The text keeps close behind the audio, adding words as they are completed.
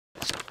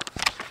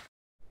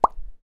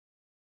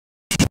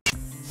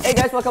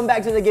Hey guys, welcome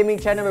back to the gaming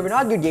channel where we're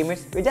not good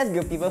gamers, we're just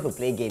good people who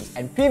play games.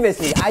 And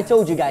previously, I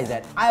told you guys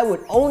that I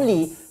would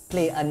only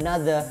play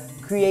another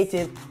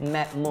creative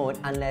map mode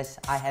unless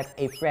I have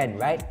a friend,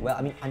 right? Well,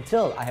 I mean,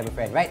 until I have a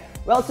friend, right?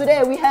 Well,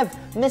 today we have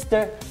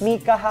Mr.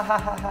 Mika, ha ha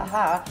ha ha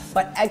ha,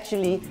 but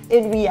actually,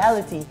 in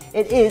reality,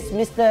 it is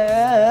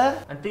Mr.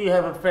 Until you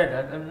have a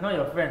friend, I'm not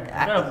your friend.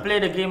 I'm gonna play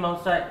the game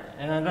outside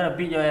and I'm gonna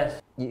beat your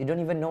ass. You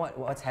don't even know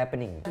what's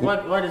happening.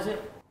 What is it?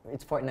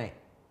 It's Fortnite.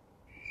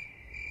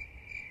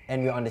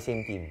 And we're on the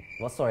same team.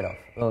 Well, sort of.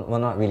 Well,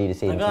 not really the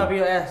same I'm team. gonna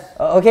beat your ass.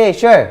 Okay,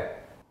 sure.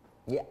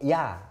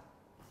 Yeah.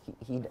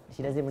 He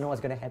doesn't even know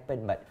what's gonna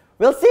happen, but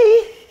we'll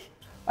see.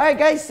 Alright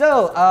guys,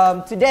 so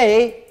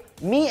today,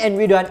 me and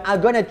Ridwan are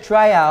gonna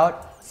try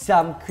out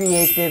some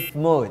creative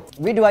modes.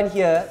 Ridwan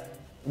here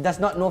does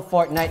not know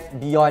Fortnite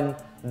beyond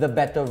the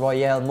Battle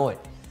Royale mode.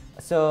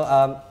 So,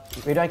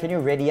 Ridwan, can you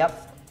ready up?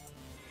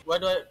 What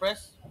do I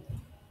press?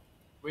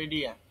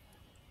 Ready, ah?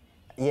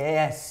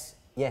 Yes,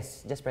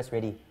 just press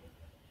ready.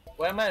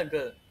 Why am I a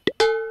girl?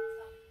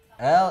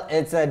 Well,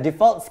 it's a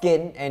default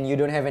skin and you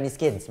don't have any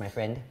skins, my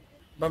friend.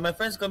 But my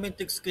friends call me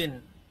thick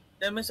skin.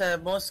 That means I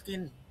have more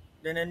skin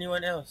than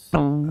anyone else.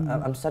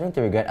 I'm starting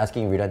to regret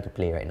asking Ridwan to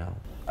play right now.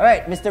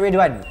 Alright, Mr.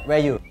 Ridwan, where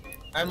are you?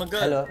 I'm a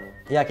girl. Hello.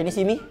 Yeah, can you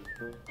see me?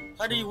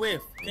 How do you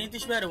wave? Can you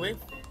teach me how to wave?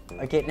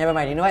 Okay, never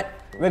mind. You know what?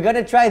 We're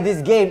gonna try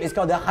this game. It's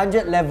called the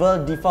 100 level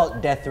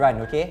default death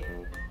run, okay?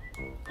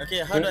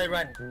 Okay, how do I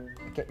run?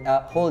 Okay,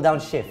 hold down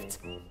shift.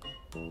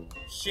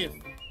 Shift.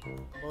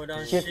 Hold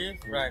down Shift.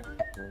 shift, run.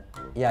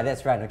 Yeah,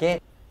 that's run,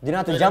 okay? Do you know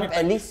how to Wait, jump let me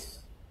at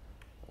least?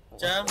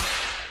 Jump,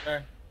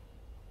 run.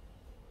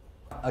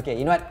 Okay,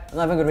 you know what? I'm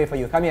not even gonna wait for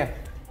you. Come here.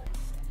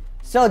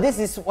 So this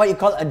is what you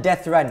call a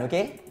death run,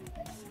 okay?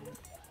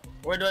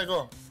 Where do I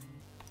go?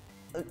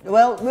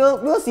 Well,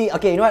 we'll see.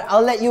 Okay, you know what?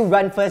 I'll let you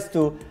run first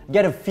to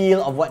get a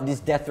feel of what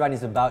this death run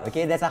is about,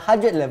 okay? There's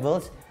 100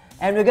 levels,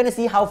 and we're gonna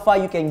see how far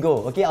you can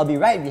go, okay? I'll be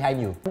right behind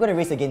you. I'm gonna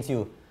race against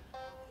you.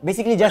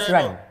 Basically, just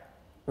run.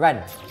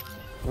 Run.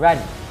 Just run.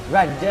 I'm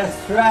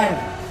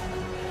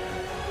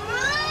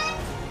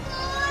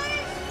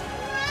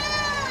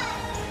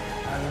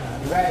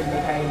right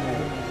behind you.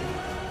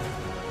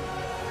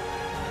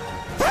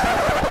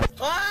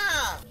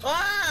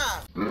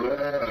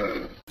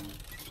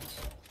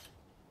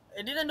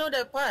 I didn't know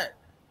that part.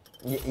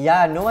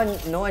 Yeah, no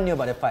one knew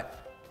about the part.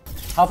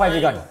 How far have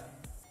you gone?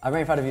 I'm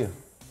right in front of you.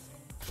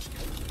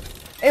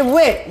 Hey,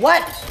 wait,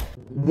 what?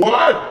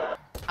 What?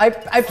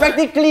 I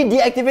practically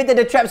deactivated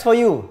the traps for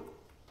you.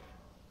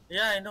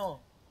 Yeah, I know.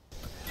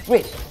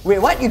 Wait,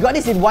 what? You got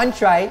this in one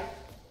try?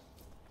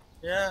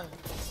 Yeah.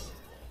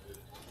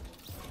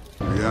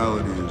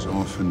 Reality is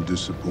often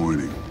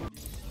disappointing.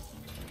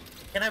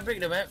 Can I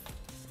break the map?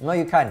 No,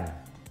 you can't.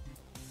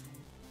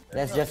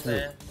 That's just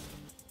rude.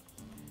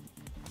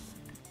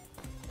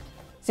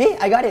 See,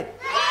 I got it.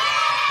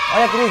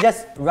 All you have to do is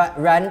just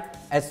run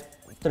as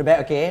to the back,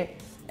 okay?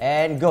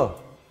 And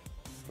go.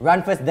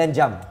 Run first, then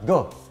jump.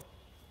 Go.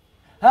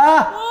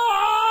 Ah!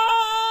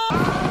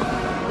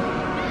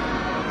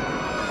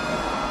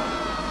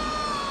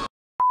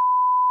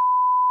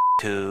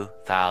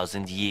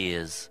 2,000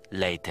 years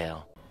later.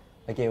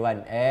 Okay,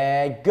 one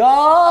and go!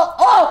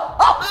 Oh!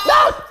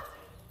 No!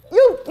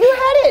 You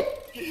had it!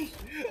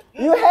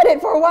 You had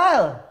it for a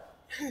while.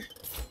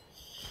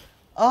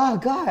 Oh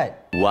God.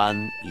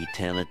 One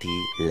eternity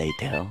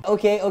later.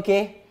 Okay.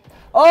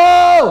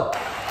 Oh!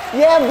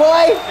 Yeah,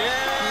 boy!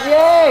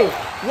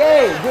 Yeah.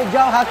 Yay! Good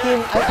job,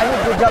 Hakim. I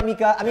mean, good job,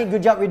 Mika. I mean,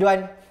 good job,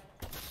 Ridwan.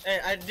 Hey,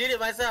 I did it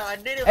myself.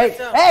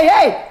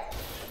 Hey!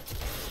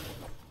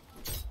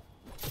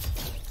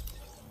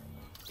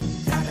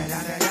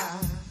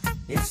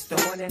 It's the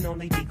one and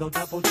only Digo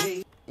Double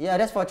G. Yeah,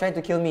 that's for trying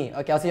to kill me.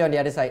 Okay, I'll see you on the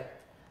other side.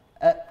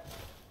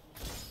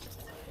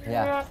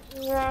 Yeah.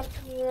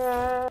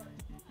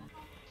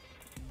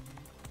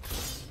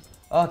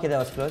 Okay, that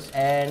was close.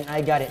 And I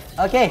got it.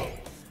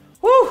 Okay.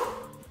 Woo!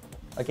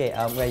 Okay,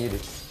 where are you,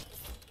 dude?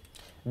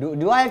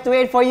 Do I have to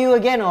wait for you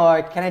again,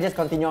 or can I just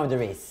continue on with the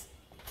race?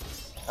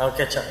 I'll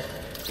catch up.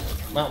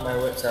 Mark my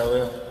words, I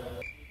will.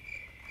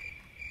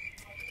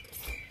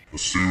 I'll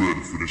see you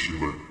later, finish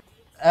your leg.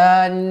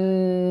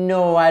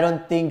 No, I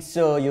don't think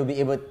so. You'll be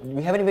able.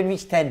 We haven't even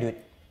reached 10, dude.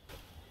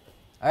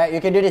 Alright,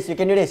 you can do this. You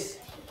can do this.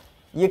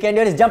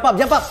 Jump up.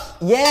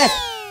 Yes!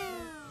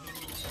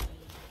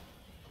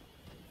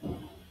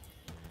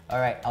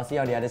 Alright, I'll see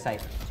you on the other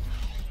side.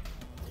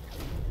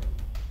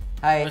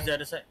 Hi. Where's the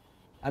other side?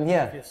 I'm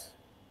here. Yes.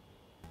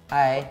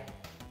 Hi.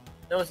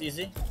 That was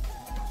easy.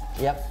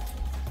 Yep.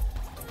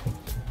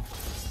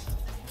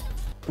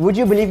 Would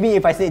you believe me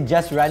if I said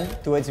just run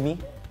towards me?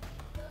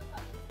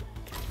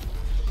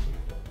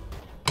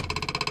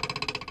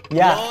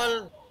 Yeah.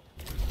 LOL.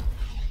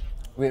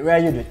 Wait, where are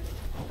you, dude?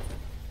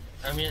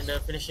 I'm at the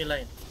finishing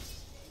line.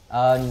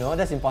 No,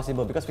 that's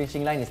impossible because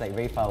finishing line is like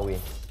very far away.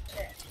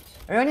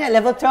 We're only at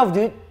level 12,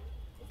 dude.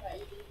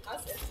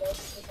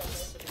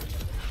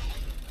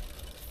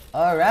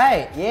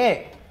 Alright,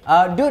 yeah.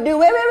 Dude,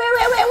 wait.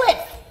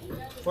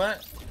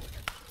 What?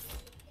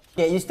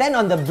 Okay, you stand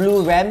on the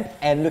blue ramp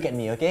and look at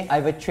me, okay? I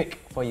have a trick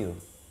for you.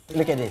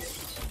 Look at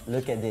this.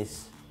 Look at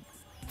this.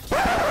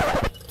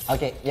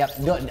 Okay, yep.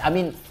 I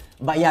mean,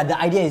 but yeah, the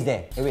idea is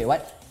there. Hey, wait,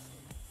 what?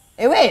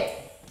 Hey, wait!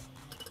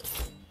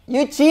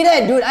 You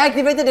cheated, dude! I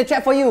activated the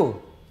trap for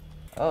you!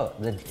 Oh,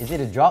 is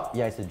it a drop?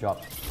 Yeah, it's a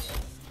drop.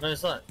 No,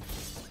 it's not.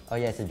 Oh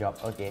yeah, it's a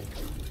drop. Okay.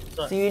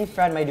 Sorry. See you in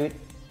front, my dude.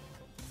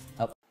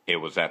 Up. It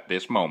was at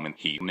this moment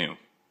he knew.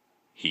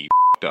 He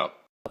up.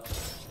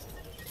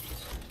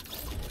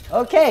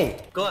 Okay!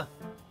 Go on.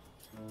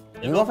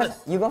 You go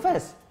first. You go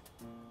first.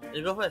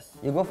 You go first.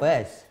 You go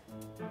first.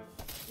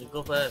 You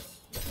go first.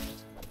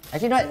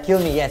 Actually, not kill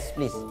me. Yes,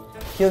 please.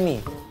 Kill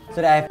me.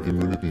 So that I have...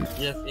 Immunity.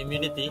 You have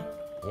immunity.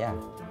 Yeah.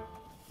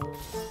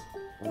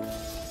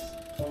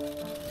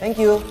 Thank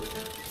you.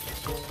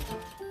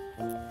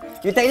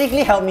 You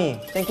technically helped me.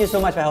 Thank you so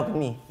much for helping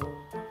me.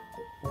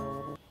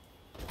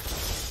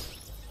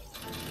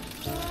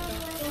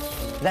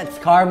 That's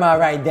karma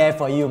right there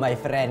for you, my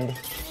friend.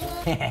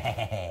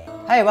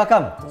 Hi,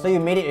 welcome. So you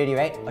made it already,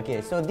 right?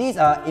 Okay, so these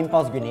are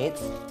impulse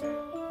grenades.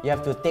 You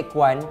have to take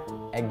one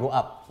and go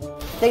up.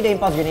 Take the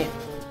impulse grenade.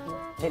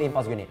 Take the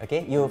impulse grenade,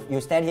 okay? You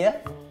stand here.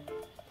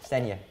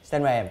 Stand here.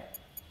 Stand where I am.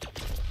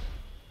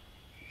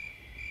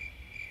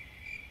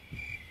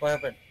 What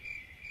happened?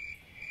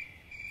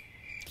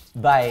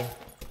 Bye.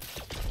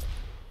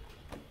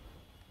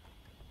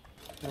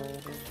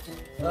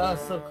 Ah,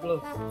 so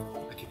close.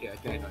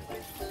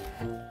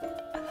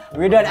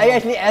 Ridwan, are you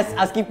actually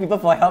asking people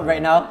for help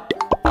right now?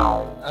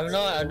 I'm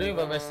not. I'm doing it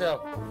by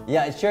myself.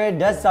 Yeah, it sure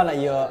does sound like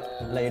you're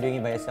doing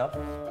it by yourself.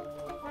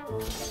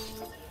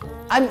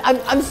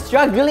 I'm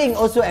struggling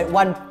also at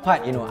one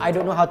part, you know. I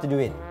don't know how to do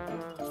it.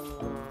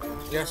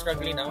 You're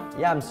struggling now.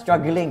 Yeah, I'm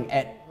struggling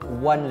at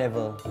one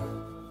level.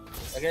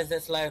 I guess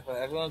that's life.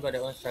 Everyone got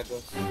their own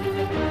struggles.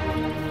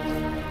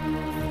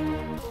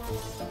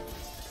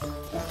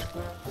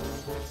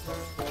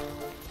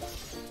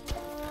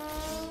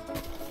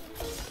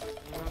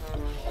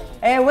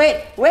 Hey,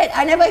 wait!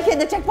 I never hit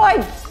the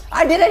checkpoint!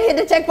 I didn't hit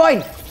the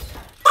checkpoint!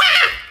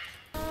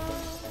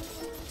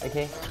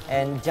 Okay,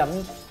 and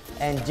jump,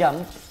 and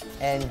jump,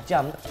 and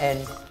jump,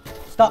 and...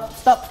 Stop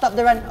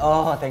the run!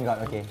 Oh, thank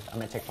God, okay,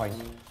 I'm at checkpoint.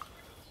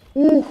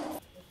 Ooh.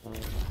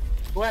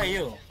 Where are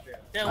you?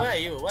 Yeah, where are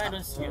you? Why I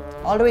don't see you?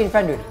 All the way in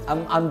front, dude.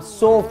 I'm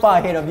so far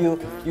ahead of you,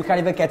 you can't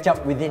even catch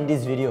up within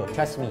this video,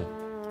 trust me.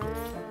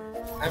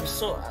 I'm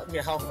so...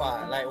 Okay, how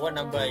far? Like, what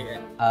number are you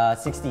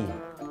at? 60.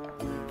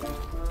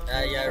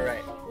 Yeah,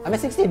 right. I'm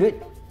at 60,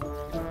 dude.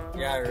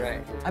 Yeah,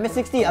 right. I'm at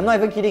 60, I'm not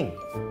even kidding.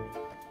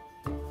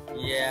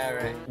 Yeah,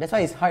 right. That's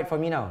why it's hard for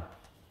me now.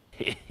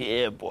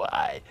 Yeah, boy.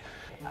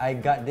 I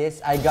got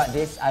this. Okay,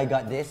 I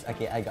got this.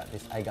 I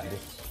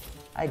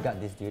got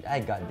this, dude. I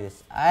got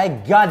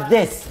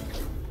this!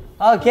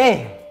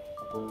 Okay!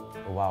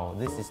 Wow,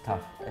 this is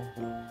tough.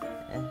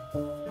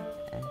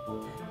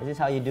 Is this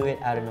how you do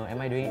it? I don't know. Am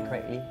I doing it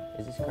correctly?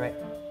 Is this correct?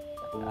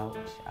 Ouch.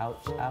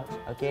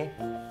 Okay,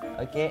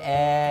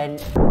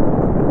 and...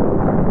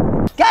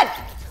 God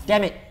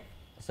damn it!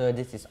 So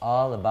this is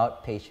all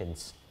about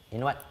patience. You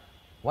know what?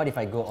 What if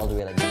I go all the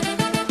way like this?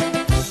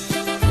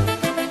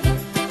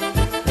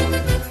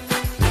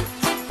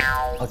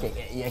 Okay,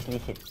 you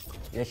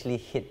actually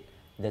hit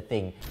the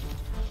thing.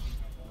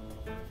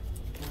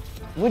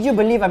 Would you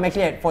believe I'm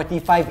actually at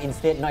 45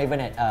 instead, not even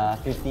at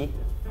 50?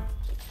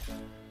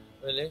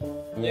 Really?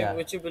 Yeah.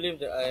 Would you believe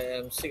that I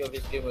am sick of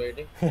this game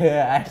already?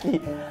 I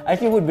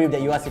actually would believe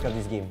that you are sick of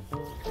this game.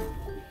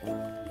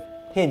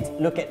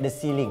 Hint, look at the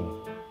ceiling.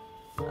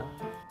 Huh?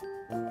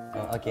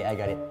 Oh, okay, I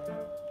got it.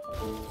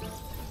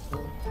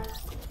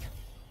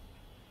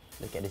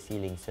 Look at the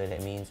ceiling, so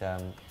that means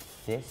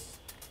this,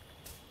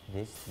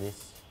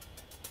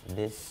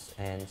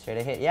 and straight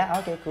ahead. Yeah,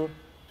 okay, cool.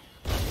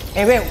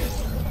 Hey, wait!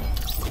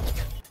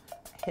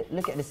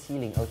 Look at the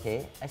ceiling,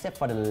 okay. Except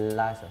for the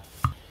last one.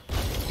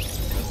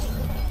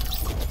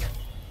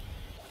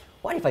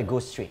 What if I go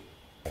straight?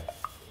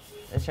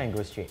 Let's try and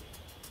go straight.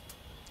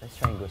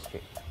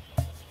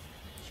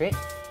 Straight?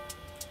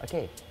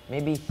 Okay,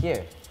 maybe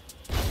here.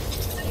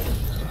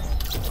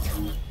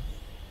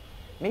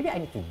 Maybe I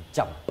need to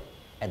jump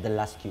at the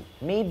last cube.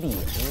 Maybe,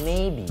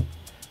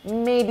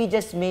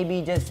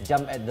 just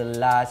jump at the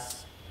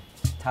last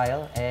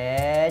tile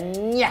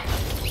and yeah.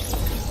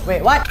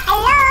 Wait, what?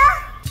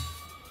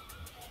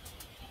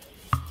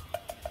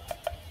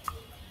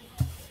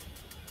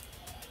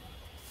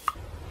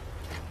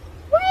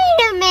 Wait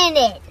a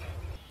minute.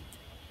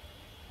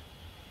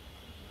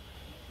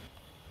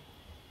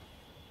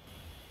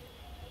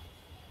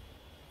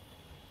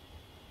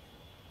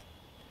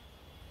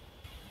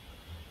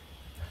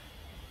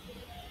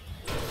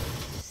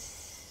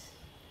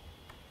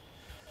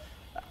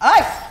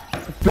 Ay!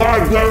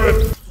 God damn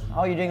it!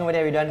 How are you doing over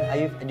there? Are we done?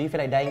 Do you feel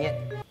like dying yet?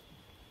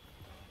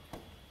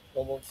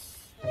 Almost.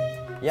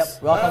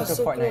 Yep, welcome to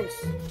so Fortnite.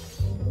 close.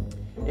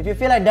 If you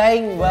feel like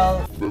dying,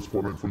 well, That's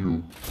Fortnite for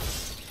you.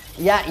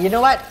 yeah, you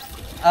know what?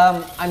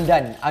 I'm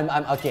done.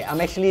 I'm okay. I'm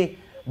actually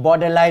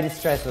borderline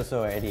stressed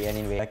also already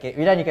anyway. Okay,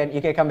 Ridan,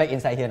 you can come back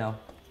inside here now.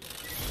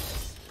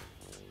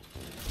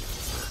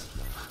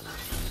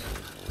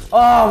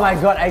 Oh my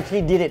god, I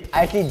actually did it.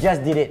 I actually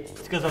just did it.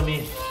 It's because of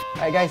me.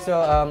 Alright guys,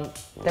 so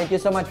thank you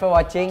so much for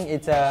watching.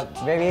 It's a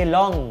very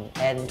long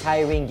and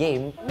tiring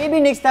game.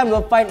 Maybe next time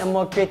we'll find a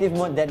more creative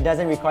mode that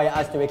doesn't require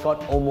us to record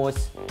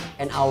almost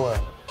an hour.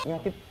 Yeah,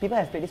 people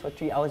have played this for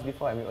 3 hours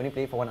before and we only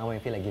played it for 1 hour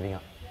and feel like giving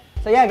up.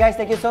 So yeah guys,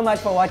 thank you so much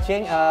for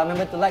watching.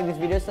 Remember to like this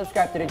video,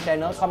 subscribe to the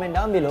channel, comment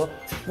down below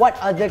what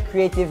other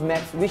creative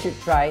maps we should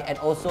try, and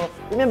also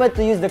remember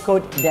to use the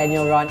code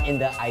DanielRon in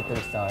the item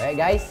store. Alright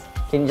guys?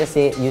 Can you just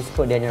say use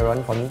code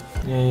DanielRon for me?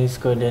 Yeah, use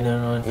code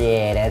DanielRon.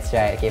 Yeah, that's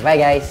right. Okay, bye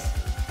guys.